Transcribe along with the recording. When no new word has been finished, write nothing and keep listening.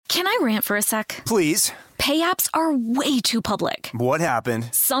Can I rant for a sec? Please. Pay apps are way too public. What happened?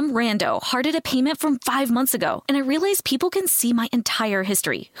 Some rando hearted a payment from 5 months ago, and I realized people can see my entire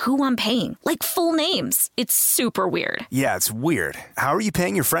history, who I'm paying, like full names. It's super weird. Yeah, it's weird. How are you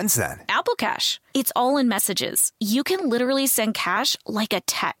paying your friends then? Apple Cash. It's all in messages. You can literally send cash like a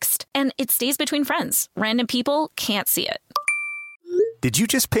text, and it stays between friends. Random people can't see it. Did you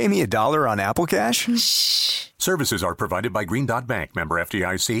just pay me $1 on Apple Cash? Shh. Services are provided by Green Dot Bank. Member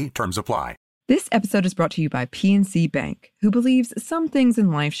FDIC. Terms apply. This episode is brought to you by PNC Bank, who believes some things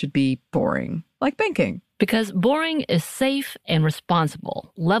in life should be boring, like banking. Because boring is safe and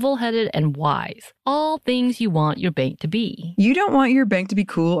responsible, level-headed and wise. All things you want your bank to be. You don't want your bank to be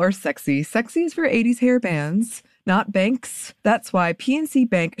cool or sexy. Sexy is for 80s hair bands, not banks. That's why PNC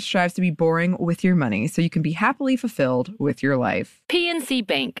Bank strives to be boring with your money so you can be happily fulfilled with your life. PNC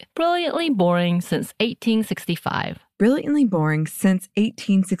Bank, brilliantly boring since 1865. Brilliantly Boring Since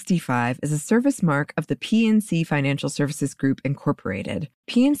 1865 is a service mark of the PNC Financial Services Group, Incorporated.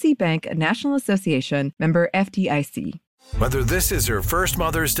 PNC Bank, a National Association, member FDIC. Whether this is her first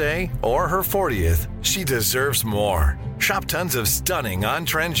Mother's Day or her 40th, she deserves more. Shop tons of stunning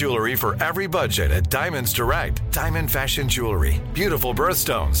on-trend jewelry for every budget at Diamonds Direct. Diamond fashion jewelry, beautiful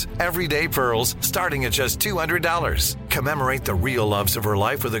birthstones, everyday pearls starting at just $200. Commemorate the real loves of her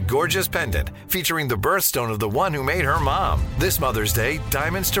life with a gorgeous pendant featuring the birthstone of the one who made her mom. This Mother's Day,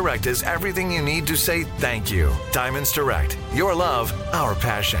 Diamonds Direct is everything you need to say thank you. Diamonds Direct, your love, our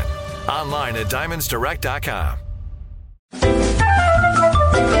passion. Online at diamondsdirect.com.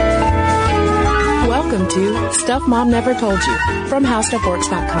 Welcome to Stuff Mom Never Told You from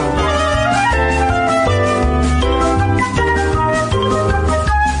HowStuffWorks.com.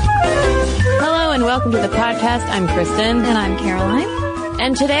 Hello and welcome to the podcast. I'm Kristen. And I'm Caroline.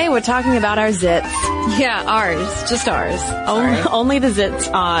 And today we're talking about our zits. Yeah, ours. Just ours. Only the zits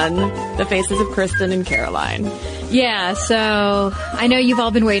on the faces of Kristen and Caroline. Yeah, so I know you've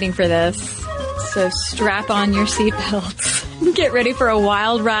all been waiting for this. So strap on your seatbelts. Get ready for a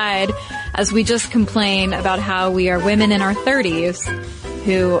wild ride as we just complain about how we are women in our 30s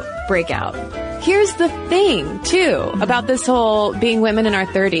who break out. Here's the thing, too, about this whole being women in our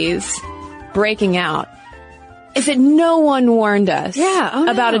 30s breaking out, is that no one warned us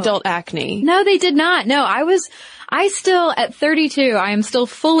about adult acne. No, they did not. No, I still, at 32, I am still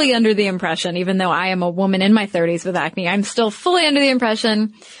fully under the impression, even though I am a woman in my 30s with acne, I'm still fully under the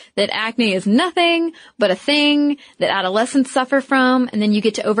impression that acne is nothing but a thing that adolescents suffer from, and then you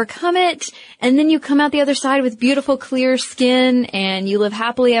get to overcome it, and then you come out the other side with beautiful, clear skin, and you live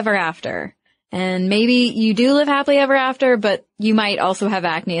happily ever after. And maybe you do live happily ever after, but you might also have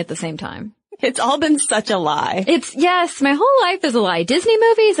acne at the same time. It's all been such a lie. Yes, my whole life is a lie. Disney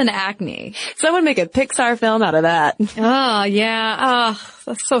movies and acne. Someone make a Pixar film out of that. Oh, yeah. Oh,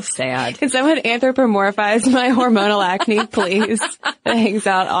 that's so sad. Can someone anthropomorphize my hormonal acne, please? That hangs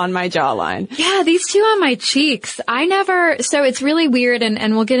out on my jawline. Yeah, these two on my cheeks. So it's really weird,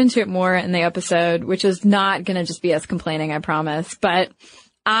 and we'll get into it more in the episode, which is not gonna just be us complaining, I promise. But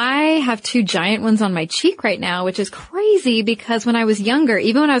I have two giant ones on my cheek right now, which is crazy because when I was younger,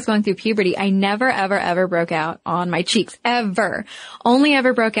 even when I was going through puberty, I never, ever, ever broke out on my cheeks. Ever. Only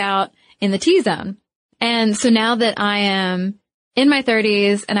ever broke out in the T-zone. And so now that I am in my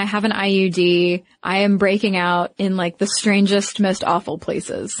 30s and I have an IUD, I am breaking out in like the strangest, most awful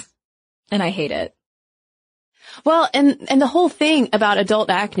places. And I hate it. Well, and the whole thing about adult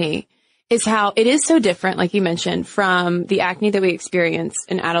acne is how it is so different, like you mentioned, from the acne that we experience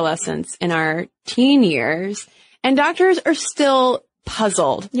in adolescence in our teen years. And doctors are still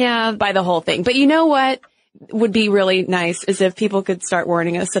puzzled by the whole thing. But you know what would be really nice is if people could start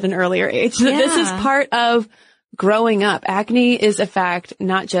warning us at an earlier age that this is part of growing up. Acne is a fact,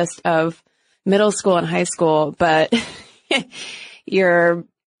 not just of middle school and high school, but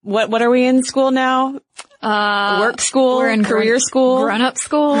what are we in school now? Work school, we're in career school, grown-up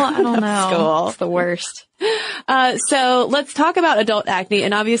school. I don't know. School. It's the worst. So let's talk about adult acne.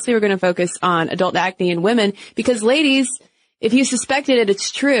 And obviously we're going to focus on adult acne in women because ladies, if you suspected it,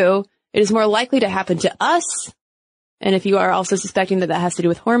 it's true. It is more likely to happen to us. And if you are also suspecting that has to do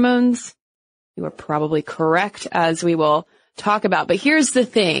with hormones, you are probably correct, as we will talk about. But here's the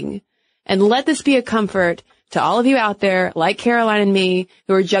thing, and let this be a comfort to all of you out there, like Caroline and me,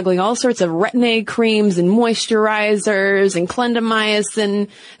 who are juggling all sorts of retin-A creams and moisturizers and clindamycin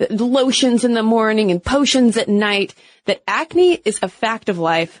lotions in the morning and potions at night, that acne is a fact of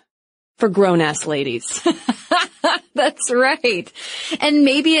life for grown-ass ladies. That's right. And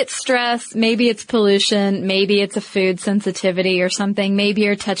maybe it's stress, maybe it's pollution, maybe it's a food sensitivity or something, maybe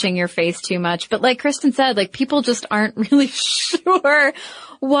you're touching your face too much. But like Kristen said, like people just aren't really sure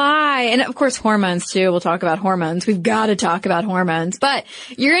Why? And of course, hormones too. We'll talk about hormones. We've got to talk about hormones, but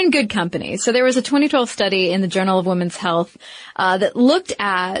you're in good company. So there was a 2012 study in the Journal of Women's Health, that looked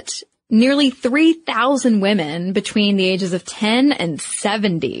at nearly 3,000 women between the ages of 10 and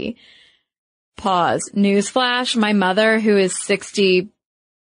 70. Pause. Newsflash. My mother, who is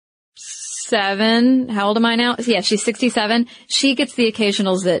 67, how old am I now? Yeah, she's 67. She gets the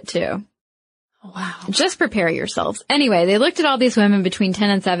occasional zit too. Wow. Just prepare yourselves. Anyway, they looked at all these women between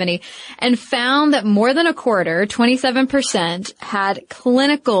 10 and 70 and found that more than a quarter, 27%, had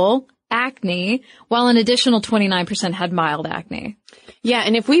clinical acne, while an additional 29% had mild acne. Yeah,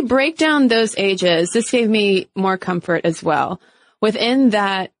 and if we break down those ages, this gave me more comfort as well. Within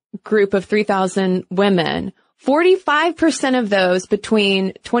that group of 3,000 women, 45% of those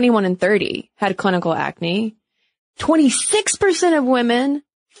between 21 and 30 had clinical acne. 26% of women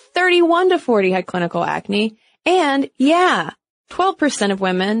 31 to 40 had clinical acne. And 12% of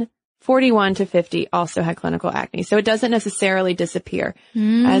women 41 to 50 also had clinical acne. So it doesn't necessarily disappear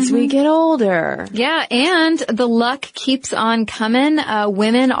as we get older. Yeah, and the luck keeps on coming.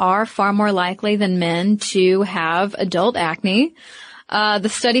 Women are far more likely than men to have adult acne. The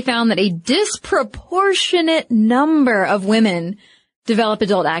study found that a disproportionate number of women develop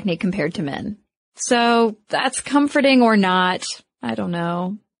adult acne compared to men. So that's comforting or not. I don't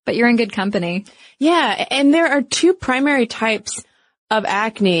know. But you're in good company. Yeah, and there are two primary types of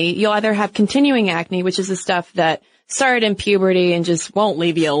acne. You'll either have continuing acne, which is the stuff that started in puberty and just won't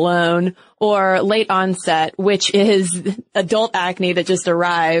leave you alone, or late onset, which is adult acne that just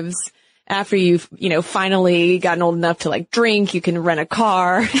arrives after you've, finally gotten old enough to like drink, you can rent a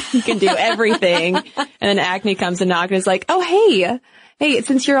car, you can do everything. And then acne comes and knocks and is like, oh, hey,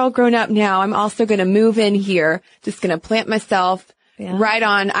 since you're all grown up now, I'm also going to move in here, just going to plant myself right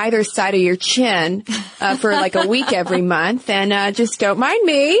on either side of your chin, for like a week every month, and, just don't mind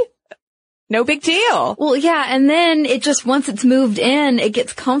me. No big deal. Well, yeah. And then it just, once it's moved in, it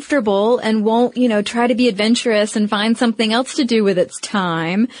gets comfortable and won't, try to be adventurous and find something else to do with its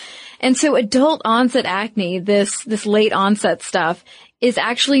time. And so adult onset acne, this late onset stuff, is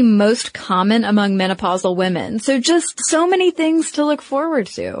actually most common among menopausal women. So just so many things to look forward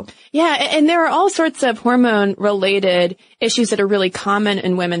to. Yeah, and there are all sorts of hormone-related issues that are really common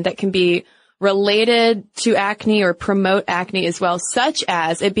in women that can be related to acne or promote acne as well, such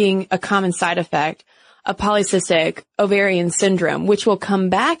as it being a common side effect of polycystic ovarian syndrome, which we'll come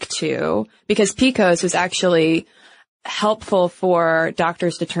back to because PCOS was actually helpful for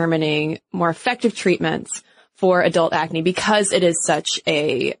doctors determining more effective treatments for adult acne because it is such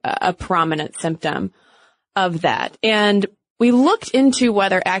a prominent symptom of that. And we looked into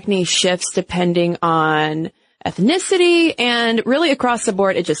whether acne shifts depending on ethnicity, and really across the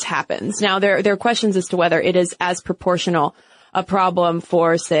board, it just happens. Now, there are questions as to whether it is as proportional a problem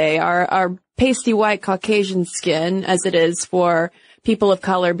for, say, our pasty white Caucasian skin as it is for people of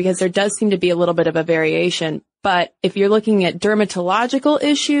color, because there does seem to be a little bit of a variation. But if you're looking at dermatological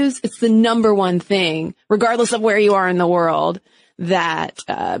issues, it's the number one thing, regardless of where you are in the world, that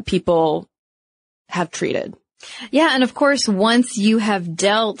people have treated. Yeah, and of course, once you have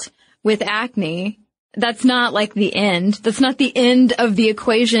dealt with acne, that's not like the end. That's not the end of the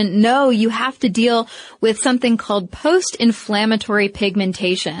equation. No, you have to deal with something called post-inflammatory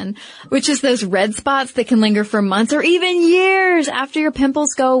pigmentation, which is those red spots that can linger for months or even years after your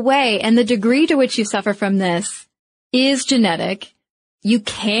pimples go away. And the degree to which you suffer from this is genetic. You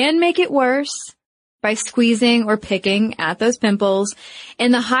can make it worse by squeezing or picking at those pimples.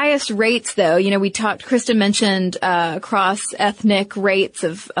 And the highest rates, though, Kristen mentioned cross-ethnic rates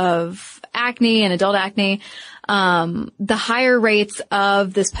of acne and adult acne. The higher rates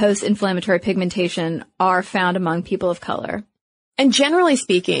of this post-inflammatory pigmentation are found among people of color. And generally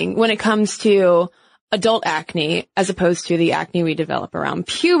speaking, when it comes to adult acne, as opposed to the acne we develop around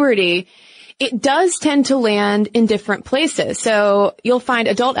puberty, it does tend to land in different places. So you'll find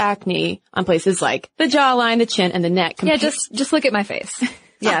adult acne on places like the jawline, the chin, and the neck. Yeah, just look at my face.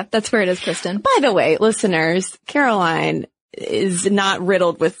 Yeah, that's where it is, Kristen. By the way, listeners, Caroline is not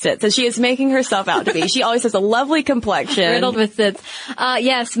riddled with zits, as she is making herself out to be. She always has a lovely complexion. Riddled with zits.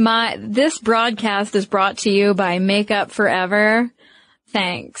 Yes, this broadcast is brought to you by Makeup Forever.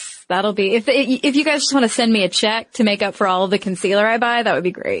 Thanks. That'll be, if you guys just want to send me a check to make up for all of the concealer I buy, that would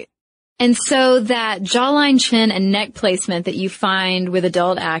be great. And so that jawline, chin, and neck placement that you find with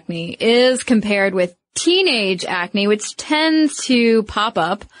adult acne is compared with teenage acne, which tends to pop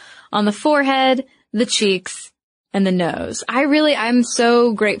up on the forehead, the cheeks, and the nose. I'm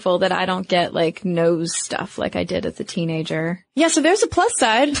so grateful that I don't get like nose stuff like I did as a teenager. Yeah, so there's a plus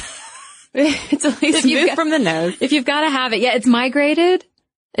side. It's at least moved from the nose. If you've got to have it. Yeah, it's migrated.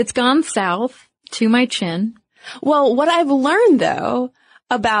 It's gone south to my chin. Well, what I've learned though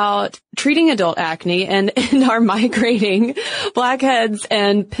about treating adult acne and our migrating blackheads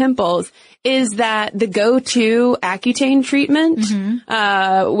and pimples is that the go-to Accutane treatment,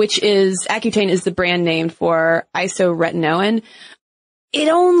 which is Accutane is the brand name for isoretinoin. It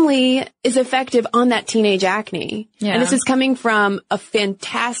only is effective on that teenage acne. Yeah. And this is coming from a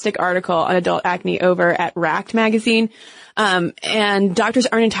fantastic article on adult acne over at Racked magazine. And doctors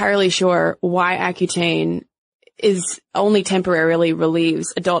aren't entirely sure why Accutane is only temporarily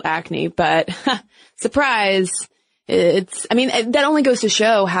relieves adult acne, but surprise, that only goes to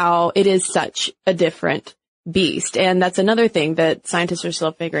show how it is such a different beast. And that's another thing that scientists are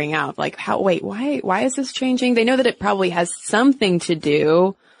still figuring out. Like, why is this changing? They know that it probably has something to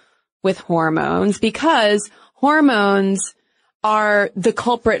do with hormones, because hormones are the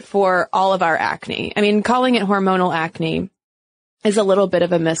culprit for all of our acne. I mean, calling it hormonal acne is a little bit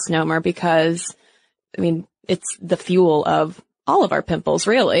of a misnomer because, it's the fuel of all of our pimples,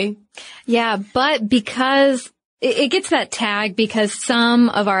 really. Yeah, but because it gets that tag because some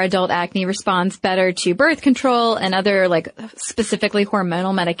of our adult acne responds better to birth control and other, specifically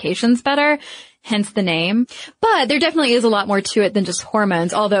hormonal medications better, hence the name. But there definitely is a lot more to it than just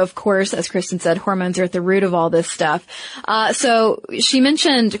hormones, although, of course, as Kristen said, hormones are at the root of all this stuff. So Kristen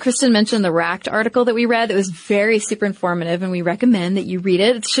mentioned the Racked article that we read that was very super informative, and we recommend that you read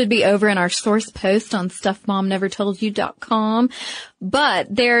it. It should be over in our source post on stuffmomnevertoldyou.com. But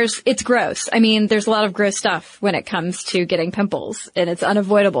it's gross. There's a lot of gross stuff when it comes to getting pimples, and it's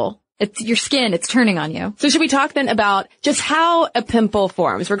unavoidable. It's your skin. It's turning on you. So should we talk then about just how a pimple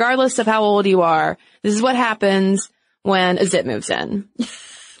forms, regardless of how old you are? This is what happens when a zit moves in.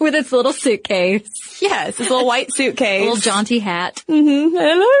 With its little suitcase. Yes, its little white suitcase. A little jaunty hat. Mm-hmm.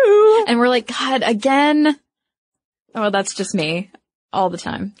 Hello. And we're like, God, again? Oh, that's just me. All the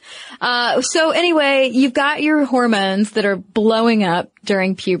time. So anyway, you've got your hormones that are blowing up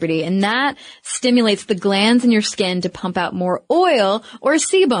during puberty, and that stimulates the glands in your skin to pump out more oil or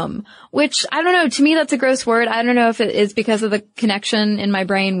sebum, which, I don't know, to me that's a gross word. I don't know if it is because of the connection in my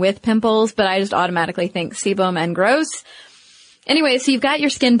brain with pimples, but I just automatically think sebum and gross. Anyway, so you've got your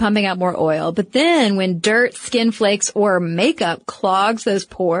skin pumping out more oil, but then when dirt, skin flakes, or makeup clogs those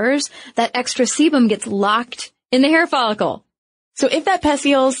pores, that extra sebum gets locked in the hair follicle. So if that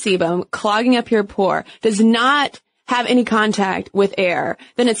pestiole sebum clogging up your pore does not have any contact with air,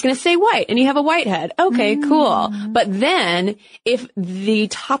 then it's going to stay white and you have a whitehead. Okay, cool. But then if the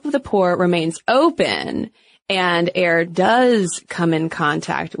top of the pore remains open and air does come in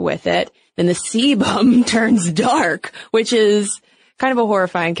contact with it, then the sebum turns dark, which is kind of a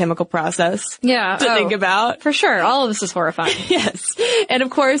horrifying chemical process to think about. For sure. All of this is horrifying. Yes. And of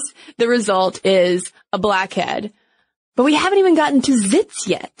course, the result is a blackhead. But we haven't even gotten to zits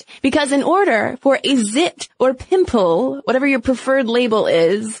yet, because in order for a zit or pimple, whatever your preferred label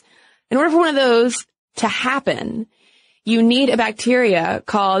is, in order for one of those to happen, you need a bacteria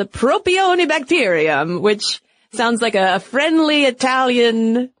called Propionibacterium, which sounds like a friendly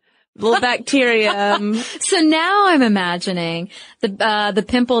Italian little bacterium. So now I'm imagining the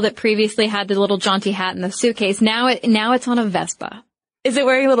pimple that previously had the little jaunty hat in the suitcase. Now it's on a Vespa. Is it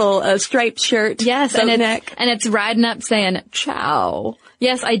wearing a little striped shirt? Yes, and it's riding up saying, ciao.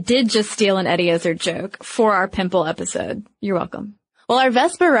 Yes, I did just steal an Eddie Izzard joke for our pimple episode. You're welcome. Well, our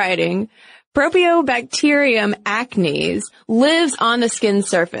Vespa riding, Propionibacterium acnes lives on the skin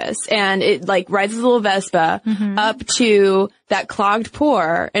surface, and it rides a little Vespa up to that clogged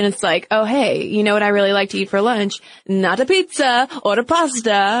pore, and it's like, oh hey, you know what I really like to eat for lunch? Not a pizza or a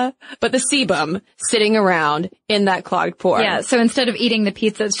pasta, but the sebum sitting around in that clogged pore. Yeah, so instead of eating the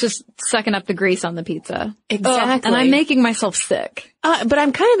pizza, it's just sucking up the grease on the pizza. Exactly. And I'm making myself sick. But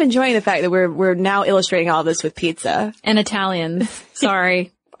I'm kind of enjoying the fact that we're now illustrating all this with pizza. And Italians.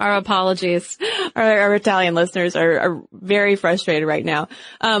 Sorry. Our apologies. Our Italian listeners are very frustrated right now.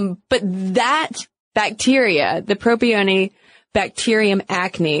 But that bacteria, the Propionibacterium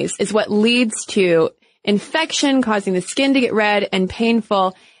acnes, is what leads to infection, causing the skin to get red and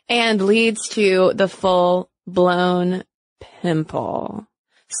painful, and leads to the full-blown pimple.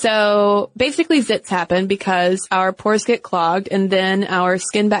 So basically zits happen because our pores get clogged, and then our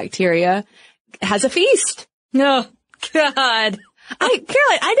skin bacteria has a feast. Oh, God.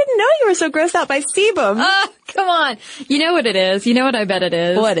 Caroline, I didn't know you were so grossed out by sebum. Oh, come on. You know what it is. You know what I bet it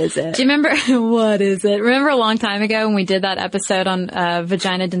is. What is it? Do you remember? What is it? Remember a long time ago when we did that episode on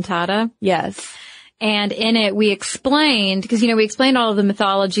vagina dentata? Yes. And in it, we explained, because, we explained all of the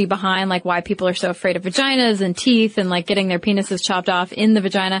mythology behind, why people are so afraid of vaginas and teeth and, getting their penises chopped off in the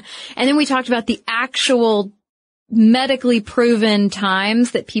vagina. And then we talked about the actual medically proven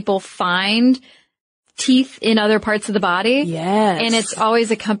times that people find teeth in other parts of the body. Yes. And it's always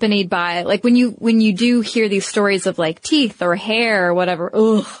accompanied by, like, when you do hear these stories of like teeth or hair or whatever,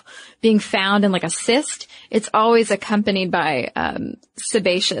 being found in like a cyst, it's always accompanied by,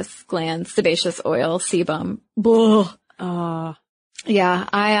 sebaceous glands, sebaceous oil, sebum. Yeah.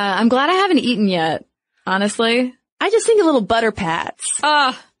 I'm glad I haven't eaten yet, honestly. I just think of little butter pats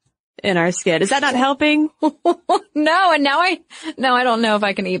in our skin. Is that not helping? No, and now I don't know if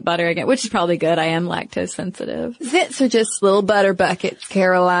I can eat butter again, which is probably good. I am lactose sensitive. Zits are just little butter buckets,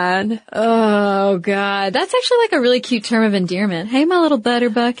 Caroline. Oh, God. That's actually like a really cute term of endearment. Hey, my little butter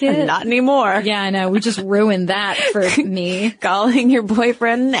bucket. Not anymore. Yeah, I know. We just ruined that for me. Calling your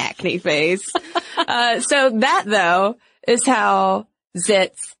boyfriend an acne face. So that, though, is how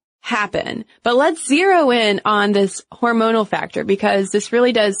zits happen. But let's zero in on this hormonal factor, because this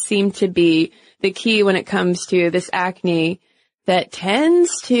really does seem to be the key when it comes to this acne that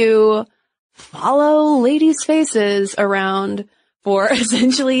tends to follow ladies' faces around for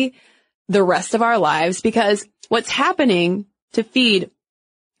essentially the rest of our lives. Because what's happening to feed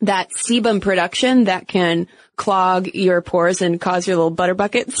that sebum production that can clog your pores and cause your little butter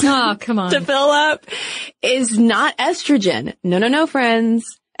buckets oh, come on. to fill up is not estrogen. No, friends.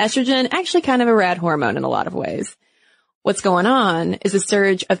 Estrogen, actually kind of a rad hormone in a lot of ways. What's going on is a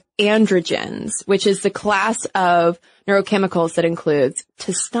surge of androgens, which is the class of neurochemicals that includes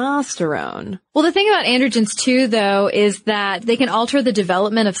testosterone. Well, the thing about androgens too, though, is that they can alter the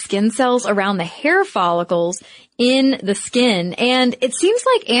development of skin cells around the hair follicles in the skin. And it seems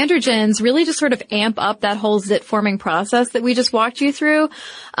like androgens really just sort of amp up that whole zit forming process that we just walked you through,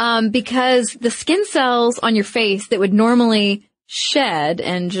 because the skin cells on your face that would normally shed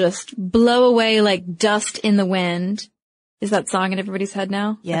and just blow away like dust in the wind. Is that song in everybody's head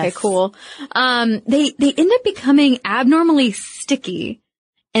now? Yes. Okay, cool. They end up becoming abnormally sticky,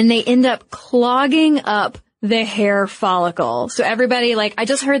 and they end up clogging up the hair follicle. So everybody, like, I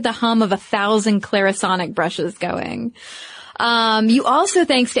just heard the hum of 1,000 Clarisonic brushes going. You also,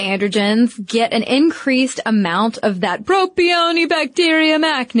 thanks to androgens, get an increased amount of that Propionibacterium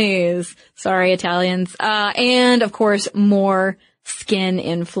acnes. Sorry, Italians. And of course, more skin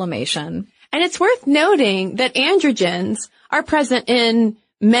inflammation. And it's worth noting that androgens are present in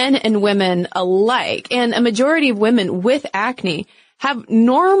men and women alike. And a majority of women with acne have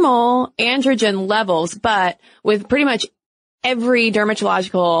normal androgen levels, but with pretty much every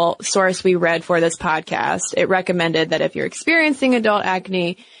dermatological source we read for this podcast, it recommended that if you're experiencing adult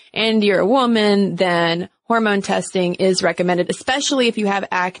acne and you're a woman, then hormone testing is recommended, especially if you have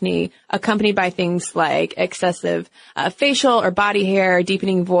acne accompanied by things like excessive facial or body hair,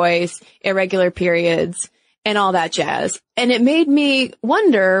 deepening voice, irregular periods, and all that jazz. And it made me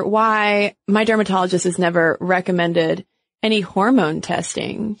wonder why my dermatologist has never recommended any hormone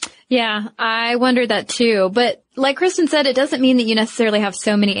testing. Yeah, I wondered that too. But like Kristen said, it doesn't mean that you necessarily have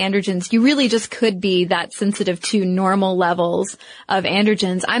so many androgens. You really just could be that sensitive to normal levels of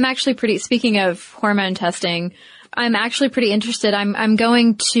androgens. I'm actually speaking of hormone testing, I'm actually pretty interested. I'm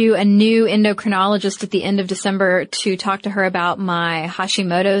going to a new endocrinologist at the end of December to talk to her about my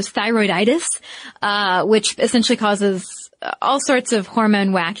Hashimoto's thyroiditis, which essentially causes all sorts of hormone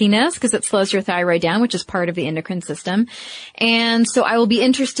wackiness because it slows your thyroid down, which is part of the endocrine system. And so I will be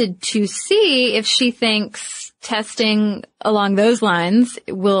interested to see if she thinks testing along those lines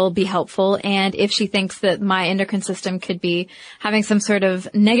will be helpful, and if she thinks that my endocrine system could be having some sort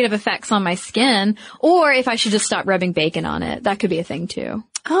of negative effects on my skin, or if I should just stop rubbing bacon on it. That could be a thing too.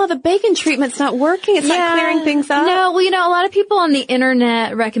 Oh, the bacon treatment's not working. It's not clearing things up. No, well, a lot of people on the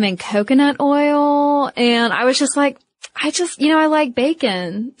internet recommend coconut oil, and I was just like, I like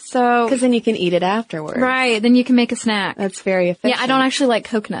bacon. So. Because then you can eat it afterwards. Right. Then you can make a snack. That's very efficient. Yeah, I don't actually like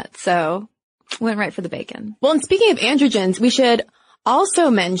coconut, so went right for the bacon. Well, and speaking of androgens, we should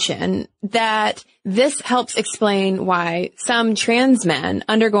also mention that this helps explain why some trans men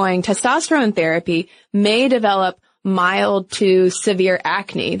undergoing testosterone therapy may develop mild to severe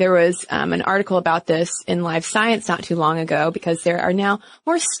acne. There was an article about this in Live Science not too long ago, because there are now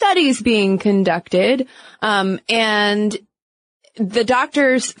more studies being conducted. And the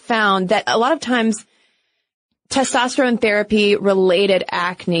doctors found that a lot of times testosterone therapy related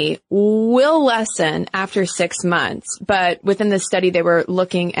acne will lessen after 6 months. But within this study, they were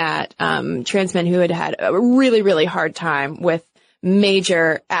looking at trans men who had a really, really hard time with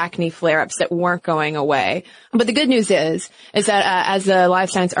major acne flare-ups that weren't going away. But the good news is that as the Live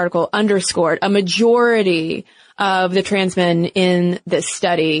Science article underscored, a majority of the trans men in this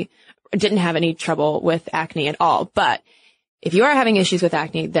study didn't have any trouble with acne at all. But if you are having issues with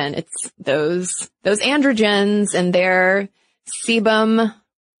acne, then it's those androgens and their sebum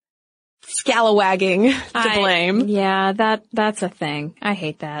scalawagging to blame. Yeah, that's a thing. I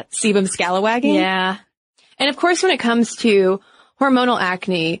hate that. Sebum scalawagging? Yeah. And of course, when it comes to hormonal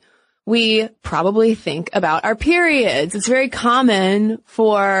acne, we probably think about our periods. It's very common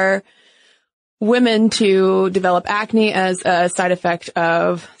for women to develop acne as a side effect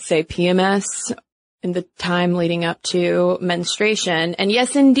of, say, PMS in the time leading up to menstruation. And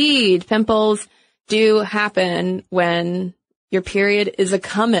yes, indeed, pimples do happen when your period is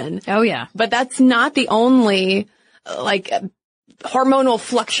a-comin'. Oh, yeah. But that's not the only, hormonal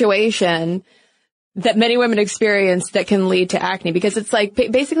fluctuation that many women experience that can lead to acne, because it's like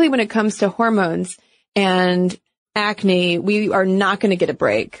basically when it comes to hormones and acne, we are not going to get a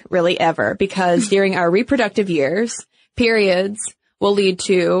break really ever, because during our reproductive years, periods will lead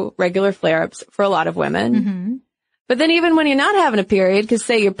to regular flare-ups for a lot of women. Mm-hmm. But then even when you're not having a period, because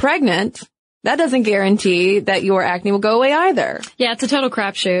say you're pregnant, that doesn't guarantee that your acne will go away either. Yeah, it's a total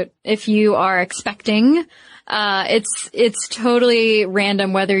crapshoot. If you are expecting, it's totally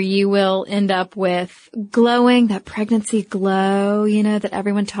random whether you will end up with glowing, that pregnancy glow, that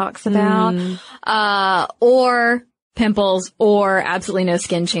everyone talks about, or pimples, or absolutely no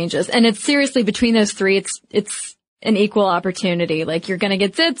skin changes. And it's seriously between those three, it's an equal opportunity. Like you're going to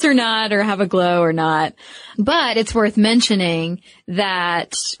get zits or not, or have a glow or not. But it's worth mentioning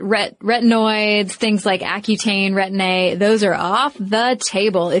that retinoids, things like Accutane, Retin-A, those are off the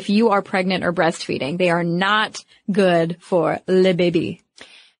table if you are pregnant or breastfeeding. They are not good for le baby.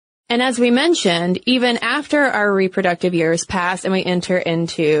 And as we mentioned, even after our reproductive years pass and we enter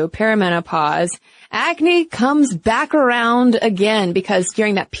into perimenopause, acne comes back around again, because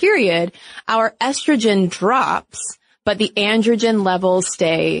during that period, our estrogen drops, but the androgen levels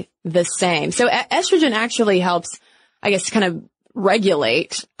stay the same. So estrogen actually helps, I guess, kind of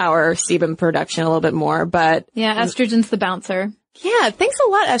regulate our sebum production a little bit more, but... Yeah, estrogen's the bouncer. Yeah, thanks a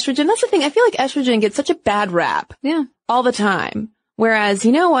lot, estrogen. That's the thing. I feel like estrogen gets such a bad rap. Yeah. All the time. Whereas,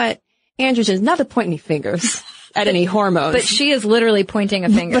 you know what? Androgen, not to point any fingers at any hormones. But she is literally pointing a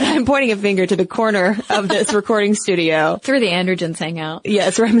finger. But I'm pointing a finger to the corner of this recording studio. It's where the androgens hang out. Yeah,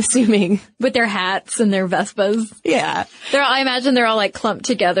 that's where I'm assuming. With their hats and their Vespas. Yeah. I imagine they're all like clumped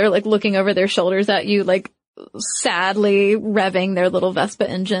together, like looking over their shoulders at you, like sadly revving their little Vespa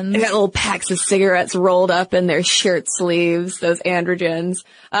engines. They got little packs of cigarettes rolled up in their shirt sleeves, those androgens.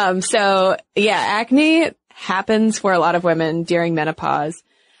 So yeah, acne happens for a lot of women during menopause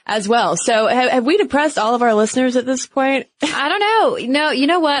as well. So have we depressed all of our listeners at this point? I don't know. No, you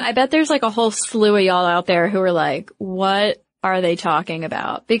know what? I bet there's like a whole slew of y'all out there who are like, what are they talking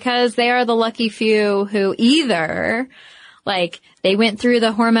about? Because they are the lucky few who either like they went through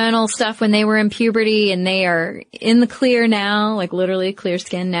the hormonal stuff when they were in puberty and they are in the clear now, like literally clear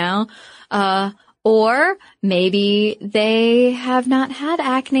skin now. Or maybe they have not had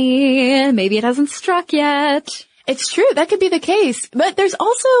acne. Maybe it hasn't struck yet. It's true. That could be the case. But there's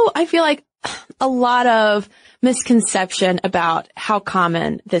also, I feel like, a lot of misconception about how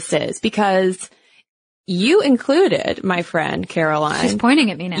common this is, because you included, my friend Caroline. She's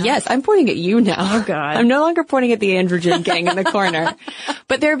pointing at me now. Yes, I'm pointing at you now. Oh, God. I'm no longer pointing at the androgen gang in the corner.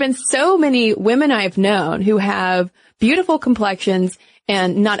 But there have been so many women I've known who have beautiful complexions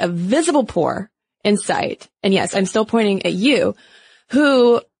and not a visible pore in sight. And yes, I'm still pointing at you,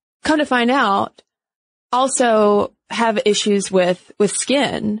 who, come to find out, also have issues with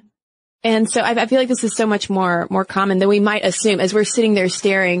skin. And so I feel like this is so much more common than we might assume, as we're sitting there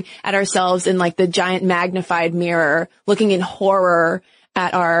staring at ourselves in like the giant magnified mirror, looking in horror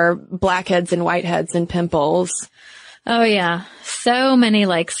at our blackheads and whiteheads and pimples. Oh yeah. So many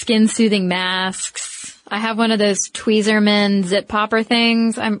like skin soothing masks. I have one of those Tweezerman zip popper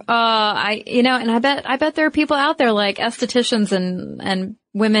things. and I bet there are people out there like estheticians and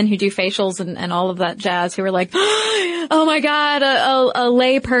women who do facials and all of that jazz who are like, oh my God, a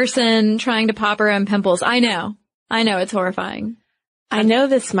lay person trying to pop her own pimples. I know it's horrifying. I know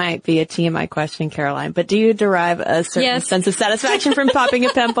this might be a TMI question, Caroline, but do you derive a certain sense of satisfaction from popping a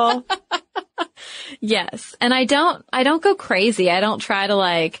pimple? Yes. And I don't go crazy. I don't try to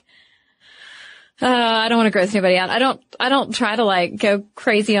like, I don't want to gross anybody out. I don't try to like go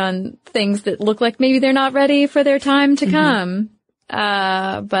crazy on things that look like maybe they're not ready for their time to come.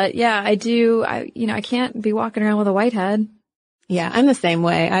 But yeah, I do. I can't be walking around with a whitehead. Yeah, I'm the same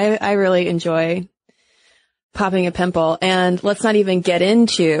way. I really enjoy popping a pimple. And let's not even get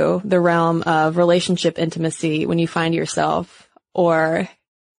into the realm of relationship intimacy when you find yourself or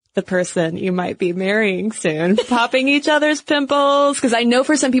the person you might be marrying soon, popping each other's pimples. Because I know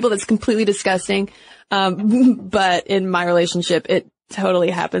for some people that's completely disgusting. But in my relationship, it totally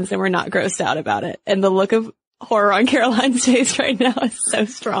happens and we're not grossed out about it. And the look of horror on Caroline's face right now is so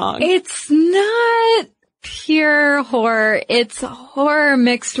strong. It's not pure horror. It's horror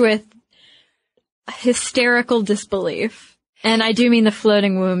mixed with hysterical disbelief. And I do mean the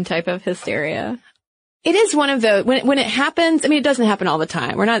floating womb type of hysteria. It is one of those, when it happens, I mean, it doesn't happen all the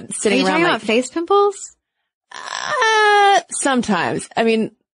time. We're not sitting Are you around talking about face pimples? Sometimes. I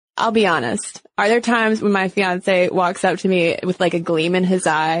mean, I'll be honest. Are there times when my fiance walks up to me with like a gleam in his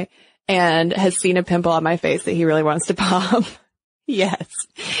eye and has seen a pimple on my face that he really wants to pop? Yes,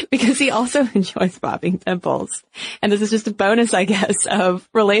 because he also enjoys popping pimples. And this is just a bonus, I guess, of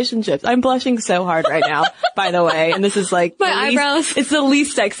relationships. I'm blushing so hard right now, by the way. And this is like my eyebrows. It's the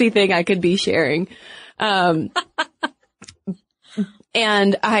least sexy thing I could be sharing. And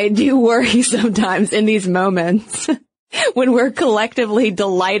I do worry sometimes in these moments when we're collectively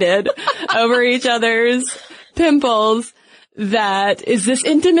delighted over each other's pimples, that is this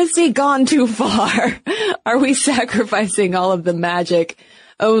intimacy gone too far? Are we sacrificing all of the magic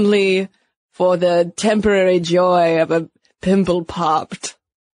only for the temporary joy of a pimple popped?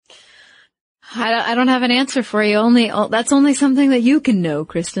 I don't have an answer for you. That's only something that you can know,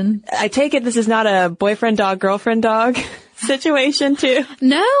 Kristen. I take it this is not a boyfriend dog, girlfriend dog situation too?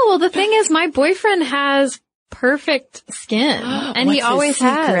 No, well, the thing is my boyfriend has perfect skin and he always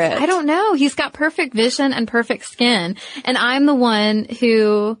has. I don't know. He's got perfect vision and perfect skin. And I'm the one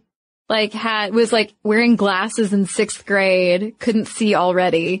who was wearing glasses in 6th grade, couldn't see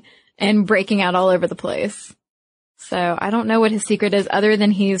already and breaking out all over the place. So I don't know what his secret is other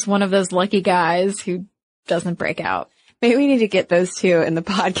than he's one of those lucky guys who doesn't break out. Maybe we need to get those two in the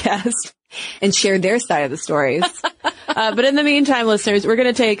podcast and share their side of the stories. But in the meantime, listeners, we're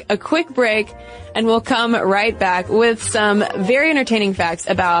going to take a quick break and we'll come right back with some very entertaining facts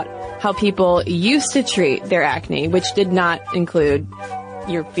about how people used to treat their acne, which did not include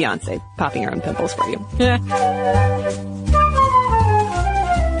your fiance popping her own pimples for you.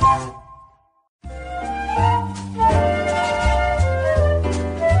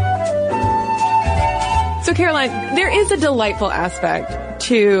 So, Caroline, there is a delightful aspect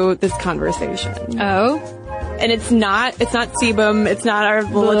to this conversation. Oh? And it's not sebum, it's not our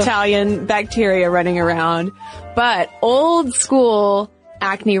little Italian bacteria running around, but old school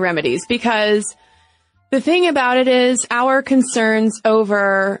acne remedies. Because the thing about it is our concerns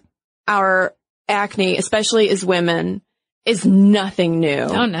over our acne, especially as women, is nothing new.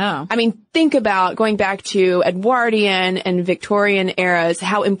 Oh, no. I mean, think about going back to Edwardian and Victorian eras,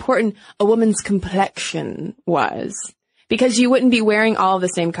 how important a woman's complexion was. Because you wouldn't be wearing all of the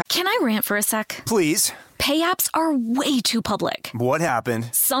same colors. Can I rant for a sec? Please. Pay apps are way too public. What happened?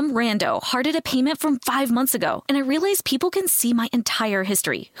 Some rando hearted a payment from 5 months ago, and I realized people can see my entire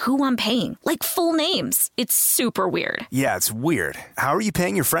history, who I'm paying, like full names. It's super weird. Yeah, it's weird. How are you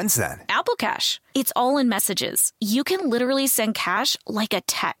paying your friends then? Apple Cash. It's all in messages. You can literally send cash like a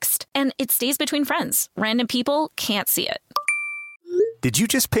text, and it stays between friends. Random people can't see it. Did you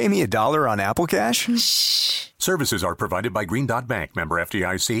just pay me $1 on Apple Cash? Shh. Services are provided by Green Dot Bank, member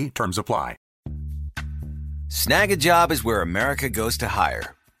FDIC. Terms apply. Snag a Job is where America goes to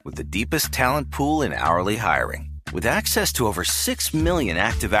hire, with the deepest talent pool in hourly hiring. With access to over 6 million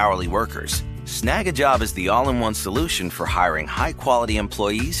active hourly workers, Snag a Job is the all-in-one solution for hiring high-quality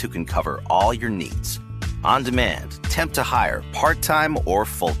employees who can cover all your needs. On demand, temp to hire, part-time or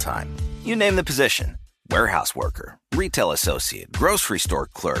full-time. You name the position. Warehouse worker, retail associate, grocery store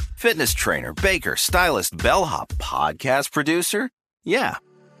clerk, fitness trainer, baker, stylist, bellhop, podcast producer. Yeah,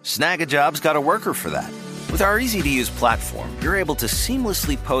 Snag a Job's got a worker for that. With our easy-to-use platform, you're able to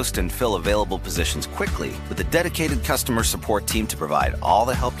seamlessly post and fill available positions quickly with a dedicated customer support team to provide all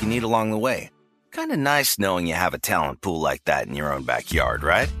the help you need along the way. Kind of nice knowing you have a talent pool like that in your own backyard,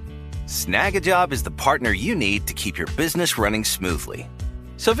 right? Snag a Job is the partner you need to keep your business running smoothly.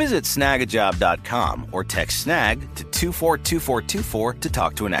 So visit snagajob.com or text snag to 242424 to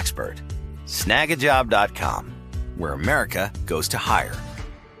talk to an expert. Snagajob.com, where America goes to hire.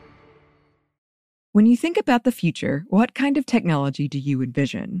 When you think about the future, what kind of technology do you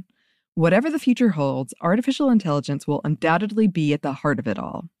envision? Whatever the future holds, artificial intelligence will undoubtedly be at the heart of it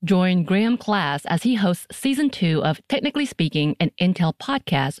all. Join Graham Class as he hosts Season 2 of Technically Speaking, an Intel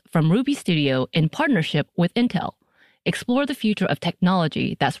podcast from Ruby Studio in partnership with Intel. Explore the future of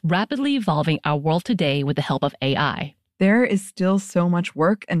technology that's rapidly evolving our world today with the help of AI. There is still so much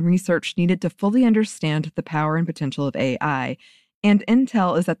work and research needed to fully understand the power and potential of AI, and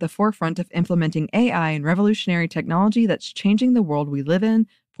Intel is at the forefront of implementing AI and revolutionary technology that's changing the world we live in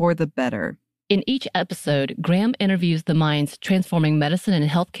for the better. In each episode, Graham interviews the minds transforming medicine and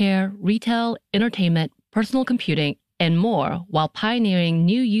healthcare, retail, entertainment, personal computing, and more while pioneering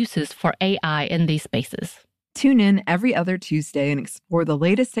new uses for AI in these spaces. Tune in every other Tuesday and explore the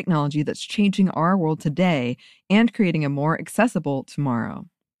latest technology that's changing our world today and creating a more accessible tomorrow.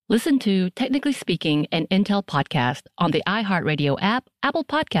 Listen to Technically Speaking, an Intel podcast on the iHeartRadio app, Apple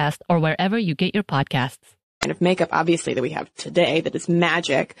Podcast, or wherever you get your podcasts. Kind of makeup, obviously, that we have today that is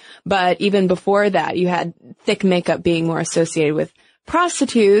magic. But even before that, you had thick makeup being more associated with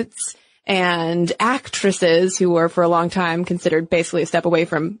prostitutes and actresses who were for a long time considered basically a step away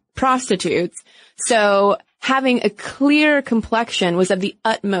from prostitutes. So having a clear complexion was of the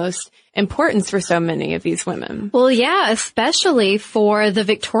utmost importance for so many of these women. Well, yeah, especially for the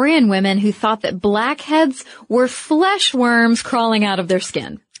Victorian women who thought that blackheads were flesh worms crawling out of their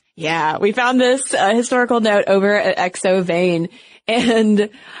skin. Yeah, we found this historical note over at Exovane, and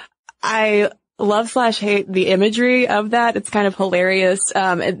I love/hate the imagery of that. It's kind of hilarious.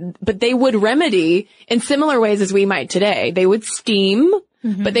 But they would remedy in similar ways as we might today. They would steam.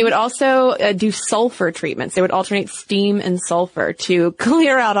 Mm-hmm. But they would also do sulfur treatments. They would alternate steam and sulfur to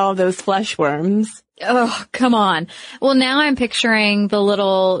clear out all of those flesh worms. Oh, come on. Well, now I'm picturing the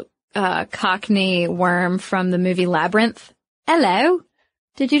little Cockney worm from the movie Labyrinth. Hello.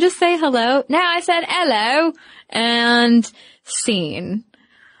 Did you just say hello? No, I said hello. And scene.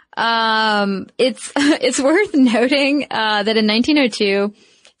 It's worth noting that in 1902,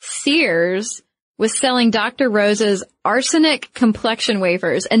 Sears was selling Dr. Rose's arsenic complexion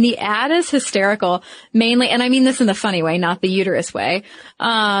wafers, and the ad is hysterical, mainly, and I mean this in the funny way, not the uterus way,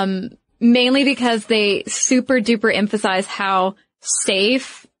 mainly because they super duper emphasize how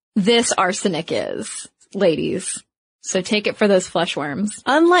safe this arsenic is, ladies. So take it for those flesh worms.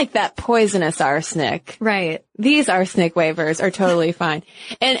 Unlike that poisonous arsenic. Right. These arsenic wafers are totally fine.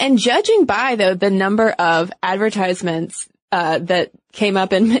 And judging by, though, the number of advertisements that came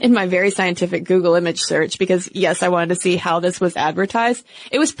up in my very scientific Google image search, because yes, I wanted to see how this was advertised.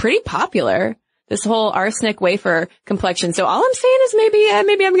 It was pretty popular, this whole arsenic wafer complexion. So all I'm saying is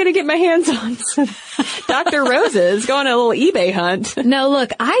maybe I'm going to get my hands on some Dr. Rose's, go on a little eBay hunt. No,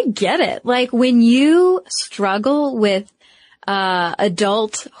 look, I get it. Like when you struggle with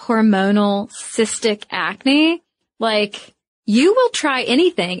adult hormonal cystic acne, like you will try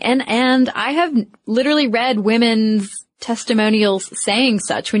anything. And I have literally read women's testimonials saying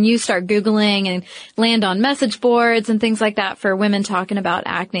such. When you start Googling and land on message boards and things like that for women talking about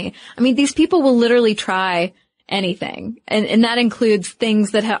acne, I mean, these people will literally try anything. And that includes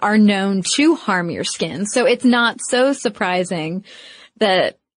things that are known to harm your skin. So it's not so surprising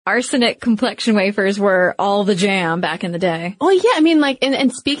that arsenic complexion wafers were all the jam back in the day. Well, yeah, I mean, like,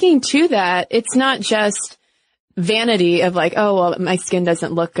 and speaking to that, it's not just vanity of like, oh, well, my skin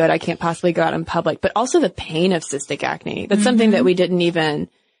doesn't look good, I can't possibly go out in public, but also the pain of cystic acne. That's something that we didn't even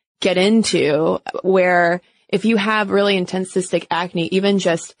get into, where if you have really intense cystic acne, even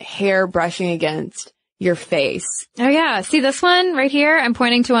just hair brushing against your face. Oh yeah. See this one right here? I'm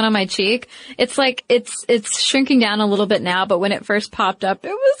pointing to one on my cheek. It's like, it's shrinking down a little bit now, but when it first popped up,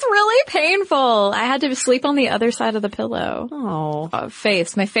 it was really painful. I had to sleep on the other side of the pillow. Oh. My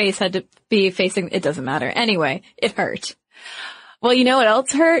face had to be facing, it doesn't matter. Anyway, it hurt. Well, you know what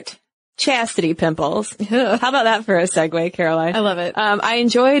else hurt? Chastity pimples. How about that for a segue, Caroline? I love it. I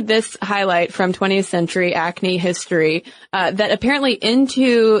enjoyed this highlight from 20th century acne history, that apparently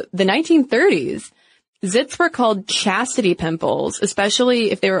into the 1930s, zits were called chastity pimples, especially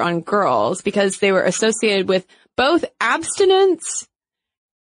if they were on girls, because they were associated with both abstinence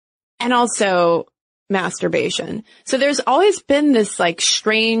and also masturbation. So there's always been this like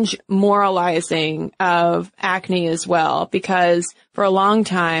strange moralizing of acne as well, because for a long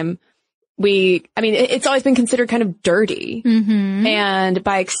time, it's always been considered kind of dirty, and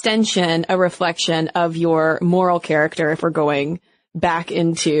by extension, a reflection of your moral character if we're going back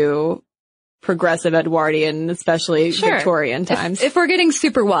into progressive Edwardian, especially Victorian times. If we're getting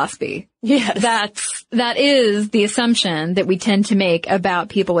super waspy. Yes. That is the assumption that we tend to make about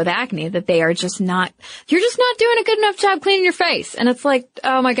people with acne, that they are you're just not doing a good enough job cleaning your face. And it's like,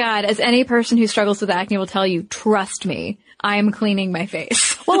 oh my God, as any person who struggles with acne will tell you, trust me, I am cleaning my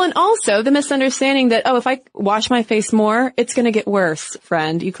face. Well, and also the misunderstanding that, if I wash my face more, it's going to get worse,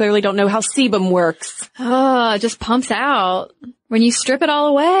 friend. You clearly don't know how sebum works. Oh, it just pumps out. When you strip it all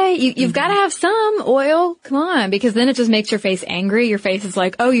away, you've got to have some oil. Come on, because then it just makes your face angry. Your face is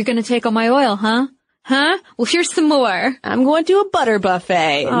like, oh, you're going to take all my oil, huh? Huh? Well, here's some more. I'm going to a butter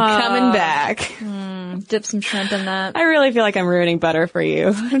buffet and coming back. dip some shrimp in that. I really feel like I'm ruining butter for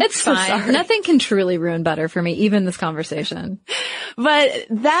you. It's so fine. sorry. Nothing can truly ruin butter for me, even this conversation. But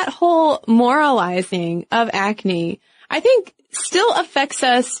that whole moralizing of acne, I think, still affects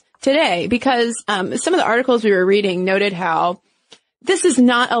us today because some of the articles we were reading noted how this is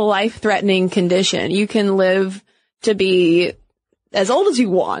not a life-threatening condition. You can live to be as old as you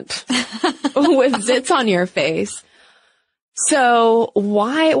want with zits on your face. So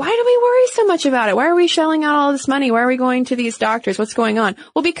why do we worry so much about it? Why are we shelling out all this money? Why are we going to these doctors? What's going on?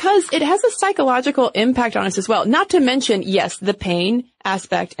 Well, because it has a psychological impact on us as well. Not to mention, yes, the pain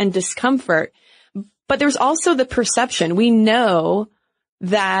aspect and discomfort, but there's also the perception. We know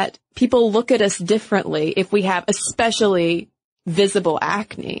that people look at us differently if we have especially visible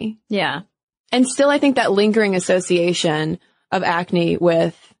acne. Yeah. And still, I think that lingering association of acne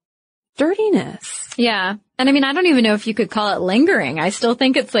with dirtiness. Yeah. And I mean, I don't even know if you could call it lingering. I still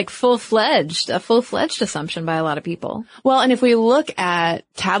think it's like a full-fledged assumption by a lot of people. Well, and if we look at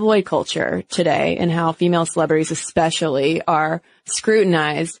tabloid culture today and how female celebrities especially are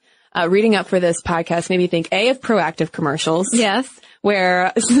scrutinized, reading up for this podcast made me think, A, of Proactive commercials. Yes.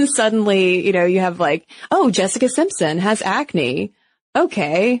 Where suddenly, you have like, oh, Jessica Simpson has acne.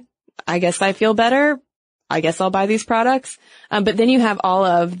 Okay. I guess I feel better. I guess I'll buy these products. But then you have all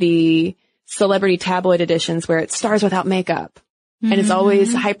of the celebrity tabloid editions where it stars without makeup. Mm-hmm. And it's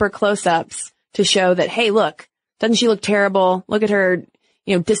always hyper close-ups to show that, hey, look, doesn't she look terrible? Look at her,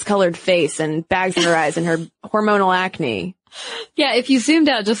 discolored face and bags in her eyes and her hormonal acne. Yeah, if you zoomed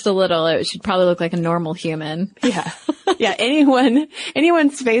out just a little, it should probably look like a normal human. Yeah. Yeah,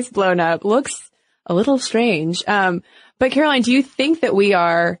 anyone's face blown up looks a little strange. But Caroline, do you think that we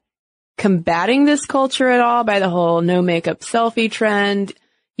are combating this culture at all by the whole no makeup selfie trend?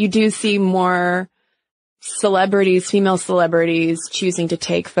 You do see more female celebrities choosing to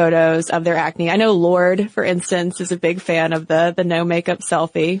take photos of their acne. I know Lorde, for instance, is a big fan of the no makeup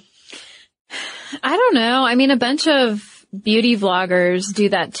selfie. I don't know. I mean, a bunch of beauty vloggers do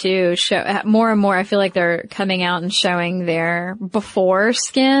that too. More and more, I feel like they're coming out and showing their before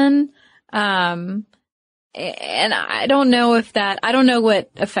skin. And I don't know I don't know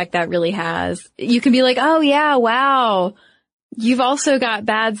what effect that really has. You can be like, oh yeah, wow, you've also got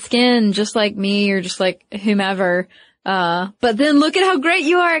bad skin just like me or just like whomever. But then look at how great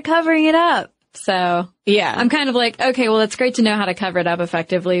you are at covering it up. So yeah, I'm kind of like, okay, well, it's great to know how to cover it up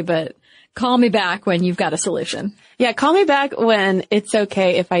effectively, but call me back when you've got a solution. Yeah, call me back when it's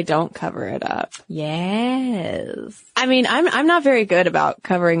okay if I don't cover it up. Yes. I mean, I'm not very good about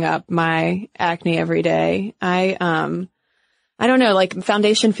covering up my acne every day. I don't know, like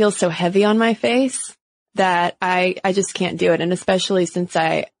foundation feels so heavy on my face that I just can't do it. And especially since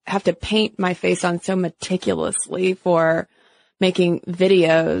I have to paint my face on so meticulously for making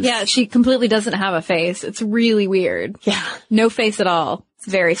videos. Yeah, she completely doesn't have a face. It's really weird. Yeah. No face at all.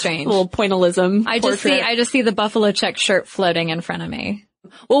 It's very strange. A little pointillism. I just see the buffalo check shirt floating in front of me.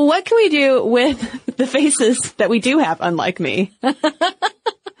 Well, what can we do with the faces that we do have, unlike me?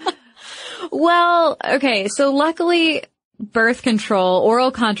 Well, okay. So luckily, birth control,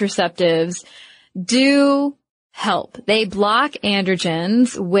 oral contraceptives do help. They block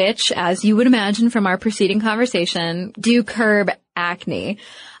androgens, which, as you would imagine from our preceding conversation, do curb acne.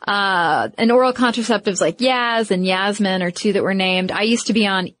 And oral contraceptives like Yaz and Yasmin are two that were named. I used to be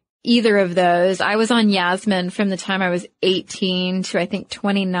on either of those. I was on Yasmin from the time I was 18 to I think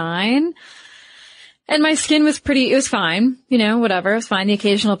 29. And my skin was it was fine, whatever. It was fine. The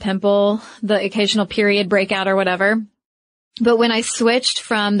occasional pimple, the occasional period breakout or whatever. But when I switched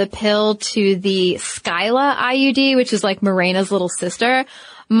from the pill to the Skyla IUD, which is like Mirena's little sister,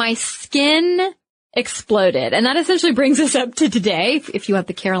 my skin exploded. And that essentially brings us up to today, if you have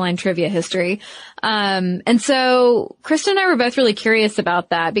the Caroline trivia history. And so Krista and I were both really curious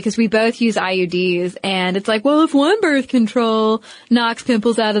about that because we both use IUDs, and it's like, well, if one birth control knocks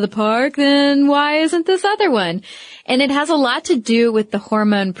pimples out of the park, then why isn't this other one? And it has a lot to do with the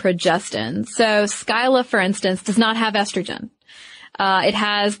hormone progestin. So Skyla, for instance, does not have estrogen. It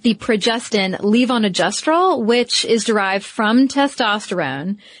has the progestin levonorgestrel, which is derived from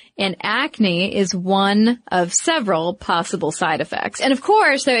testosterone. And acne is one of several possible side effects. And of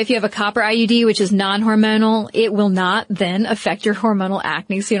course, though, if you have a copper IUD, which is non-hormonal, it will not then affect your hormonal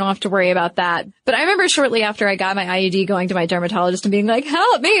acne, so you don't have to worry about that. But I remember shortly after I got my IUD going to my dermatologist and being like,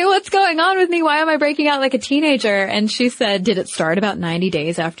 help me, what's going on with me? Why am I breaking out like a teenager? And she said, did it start about 90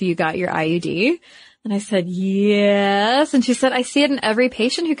 days after you got your IUD? And I said, yes. And she said, I see it in every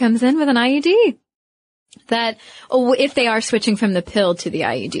patient who comes in with an IUD. That if they are switching from the pill to the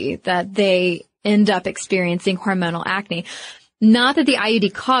IUD, that they end up experiencing hormonal acne. Not that the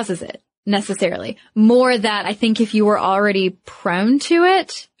IUD causes it. necessarily. More that I think if you were already prone to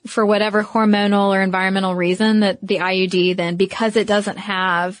it for whatever hormonal or environmental reason, that the IUD then, because it doesn't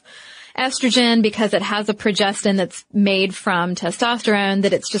have estrogen, because it has a progestin that's made from testosterone,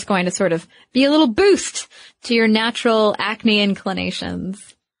 that it's just going to sort of be a little boost to your natural acne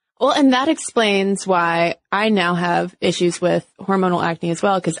inclinations. Well, and that explains why I now have issues with hormonal acne as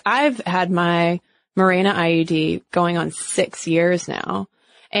well, because I've had my Mirena IUD going on 6 years now.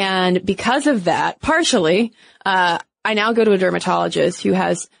 And because of that, partially, I now go to a dermatologist who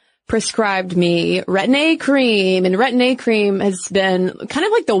has prescribed me Retin-A cream, and Retin-A cream has been kind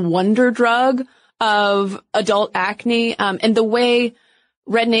of like the wonder drug of adult acne. And the way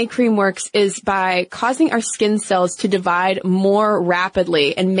Retin-A cream works is by causing our skin cells to divide more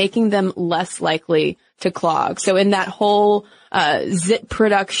rapidly and making them less likely to clog. So in that whole zit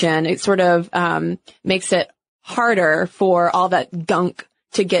production, it sort of makes it harder for all that gunk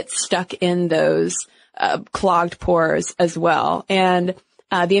to get stuck in those clogged pores as well. And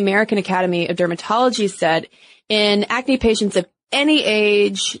the American Academy of Dermatology said in acne patients of any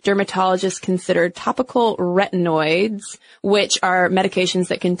age, dermatologists consider topical retinoids, which are medications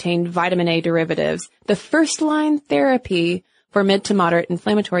that contain vitamin A derivatives, the first-line therapy for mid to moderate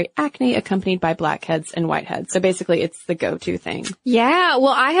inflammatory acne accompanied by blackheads and whiteheads. So basically, it's the go-to thing. Yeah, well,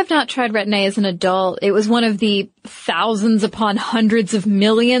 I have not tried Retin-A as an adult. It was one of the thousands upon hundreds of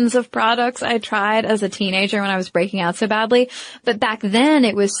millions of products I tried as a teenager when I was breaking out so badly. But back then,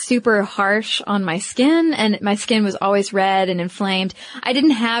 it was super harsh on my skin, and my skin was always red and inflamed. I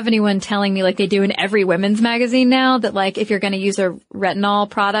didn't have anyone telling me, like they do in every women's magazine now, that like if you're going to use a retinol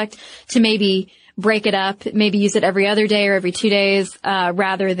product, to maybe break it up, maybe use it every other day or every 2 days,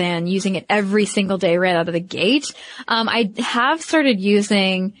 rather than using it every single day right out of the gate. I have started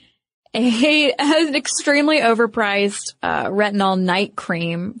using an extremely overpriced, retinol night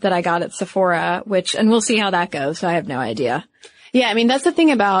cream that I got at Sephora, and we'll see how that goes. So I have no idea. Yeah. I mean, that's the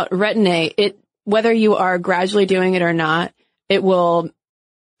thing about Retin-A. Whether you are gradually doing it or not, it will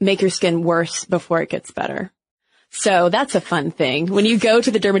make your skin worse before it gets better. So that's a fun thing. When you go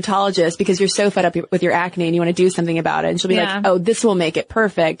to the dermatologist because you're so fed up with your acne and you want to do something about it, and she'll be like, oh, this will make it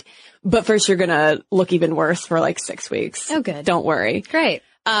perfect. But first you're going to look even worse for like 6 weeks. Oh, good. Don't worry. Great.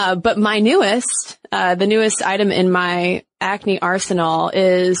 But my the newest item in my acne arsenal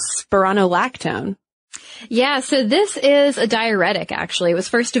is spironolactone. Yeah, so this is a diuretic, actually. It was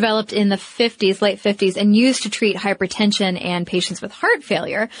first developed in the late 50s, and used to treat hypertension and patients with heart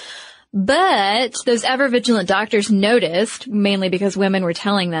failure. But those ever-vigilant doctors noticed, mainly because women were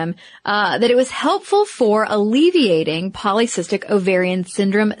telling them, that it was helpful for alleviating polycystic ovarian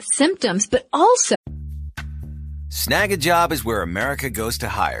syndrome symptoms, but also... Snag a Job is where America goes to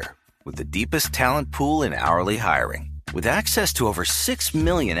hire, with the deepest talent pool in hourly hiring. With access to over 6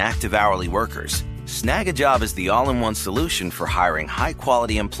 million active hourly workers, Snag a Job is the all-in-one solution for hiring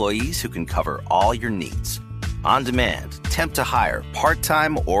high-quality employees who can cover all your needs. On demand, temp to hire,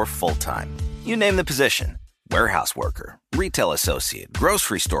 part-time or full-time. You name the position. Warehouse worker, retail associate,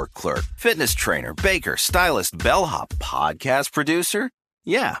 grocery store clerk, fitness trainer, baker, stylist, bellhop, podcast producer.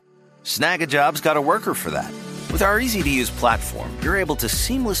 Yeah, Snag a Job's got a worker for that. With our easy-to-use platform, you're able to